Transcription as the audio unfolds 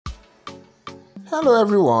Hello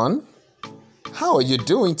everyone, how are you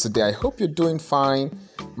doing today? I hope you're doing fine,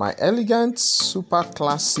 my elegant, super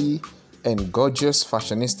classy and gorgeous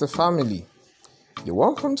fashionista family. You're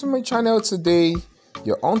welcome to my channel today.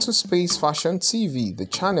 You're onto Space Fashion TV, the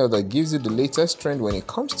channel that gives you the latest trend when it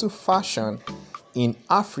comes to fashion in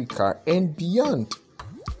Africa and beyond.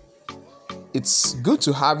 It's good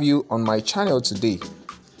to have you on my channel today.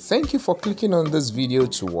 Thank you for clicking on this video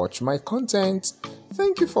to watch my content.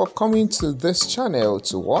 Thank you for coming to this channel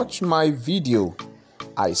to watch my video.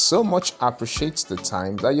 I so much appreciate the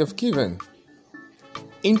time that you've given.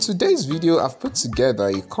 In today's video, I've put together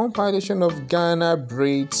a compilation of Ghana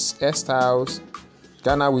braids hairstyles,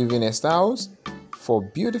 Ghana weaving hairstyles for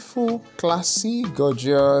beautiful, classy,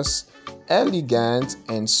 gorgeous, elegant,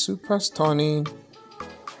 and super stunning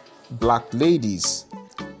black ladies.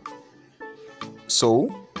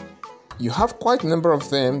 So, you have quite a number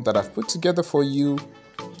of them that I've put together for you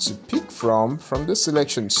to pick from this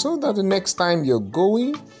selection, so that the next time you're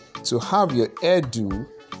going to have your hairdo,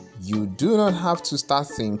 you do not have to start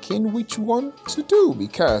thinking which one to do,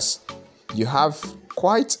 because you have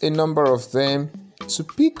quite a number of them to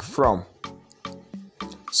pick from.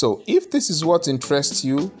 So if this is what interests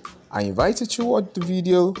you, I invite you to watch the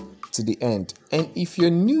video to the end. And if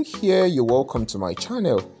you're new here, you're welcome to my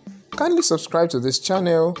channel. Kindly subscribe to this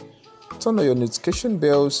channel, turn on your notification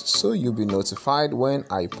bells so you'll be notified when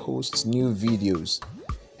I post new videos.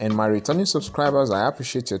 And my returning subscribers, I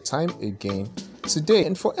appreciate your time again today.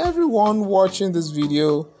 And for everyone watching this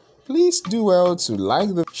video, please do well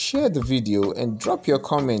to share the video and drop your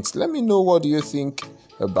comments. Let me know, what do you think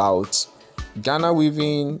about Ghana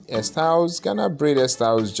weaving hairstyles, Ghana braid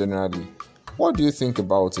hairstyles generally? What do you think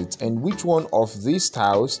about it, and which one of these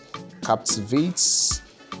styles captivates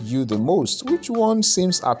you the most? Which one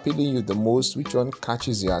seems appealing you the most? Which one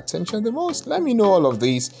catches your attention the most? Let me know all of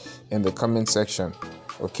these in the comment section.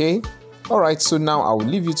 Okay, alright, so now I will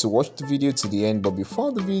leave you to watch the video to the end, but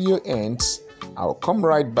before the video ends, I'll come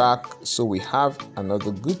right back so we have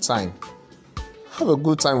another good time. Have a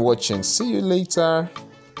good time watching. See you later.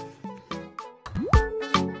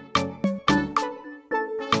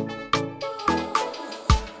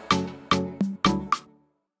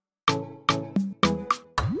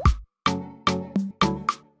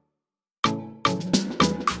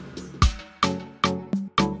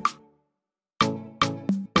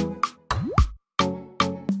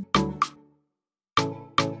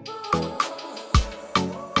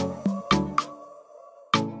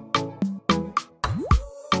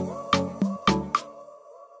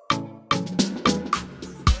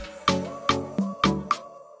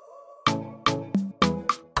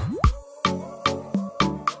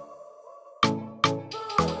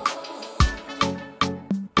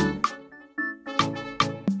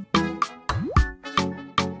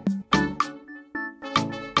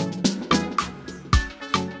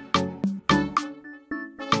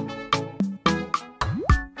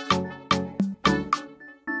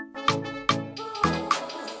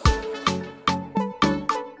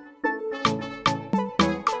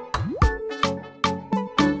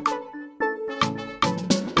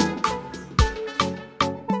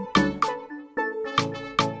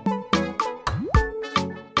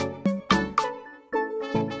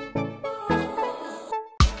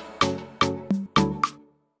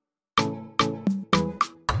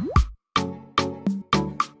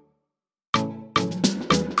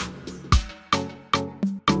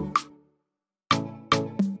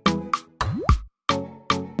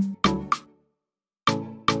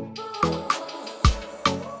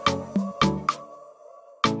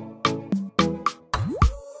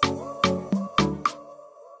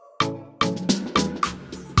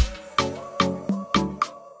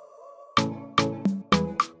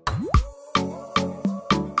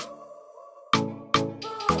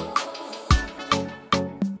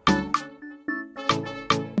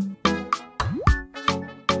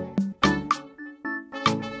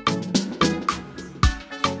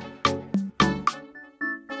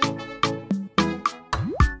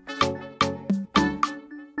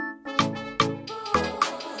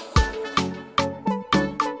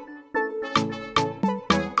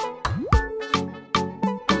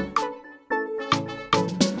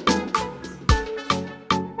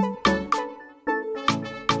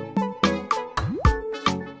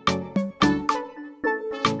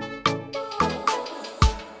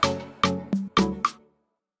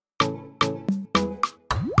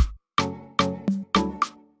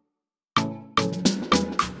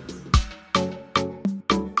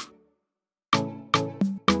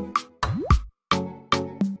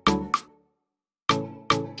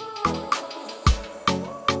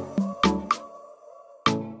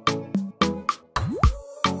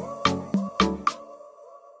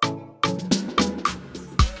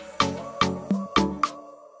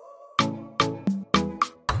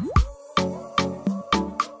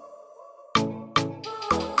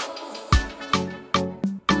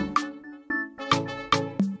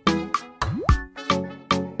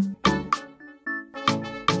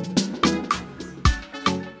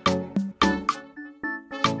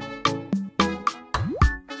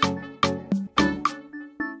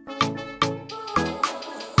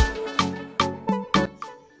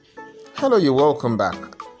 Hello, you're welcome back.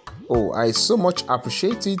 Oh, I so much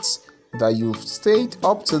appreciate it that you've stayed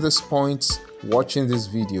up to this point watching this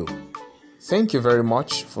video. Thank you very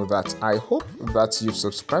much for that. I hope that you've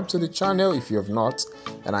subscribed to the channel if you have not,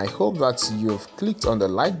 and I hope that you've clicked on the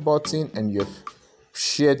like button and you've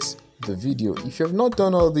shared the video. If you have not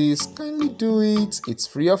done all this, kindly do it. It's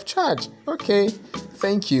free of charge. Okay,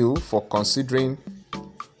 thank you for considering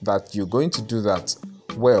that you're going to do that.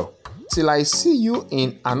 Well, till I see you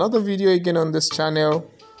in another video again on this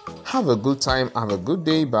channel, have a good time, have a good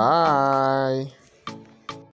day, bye.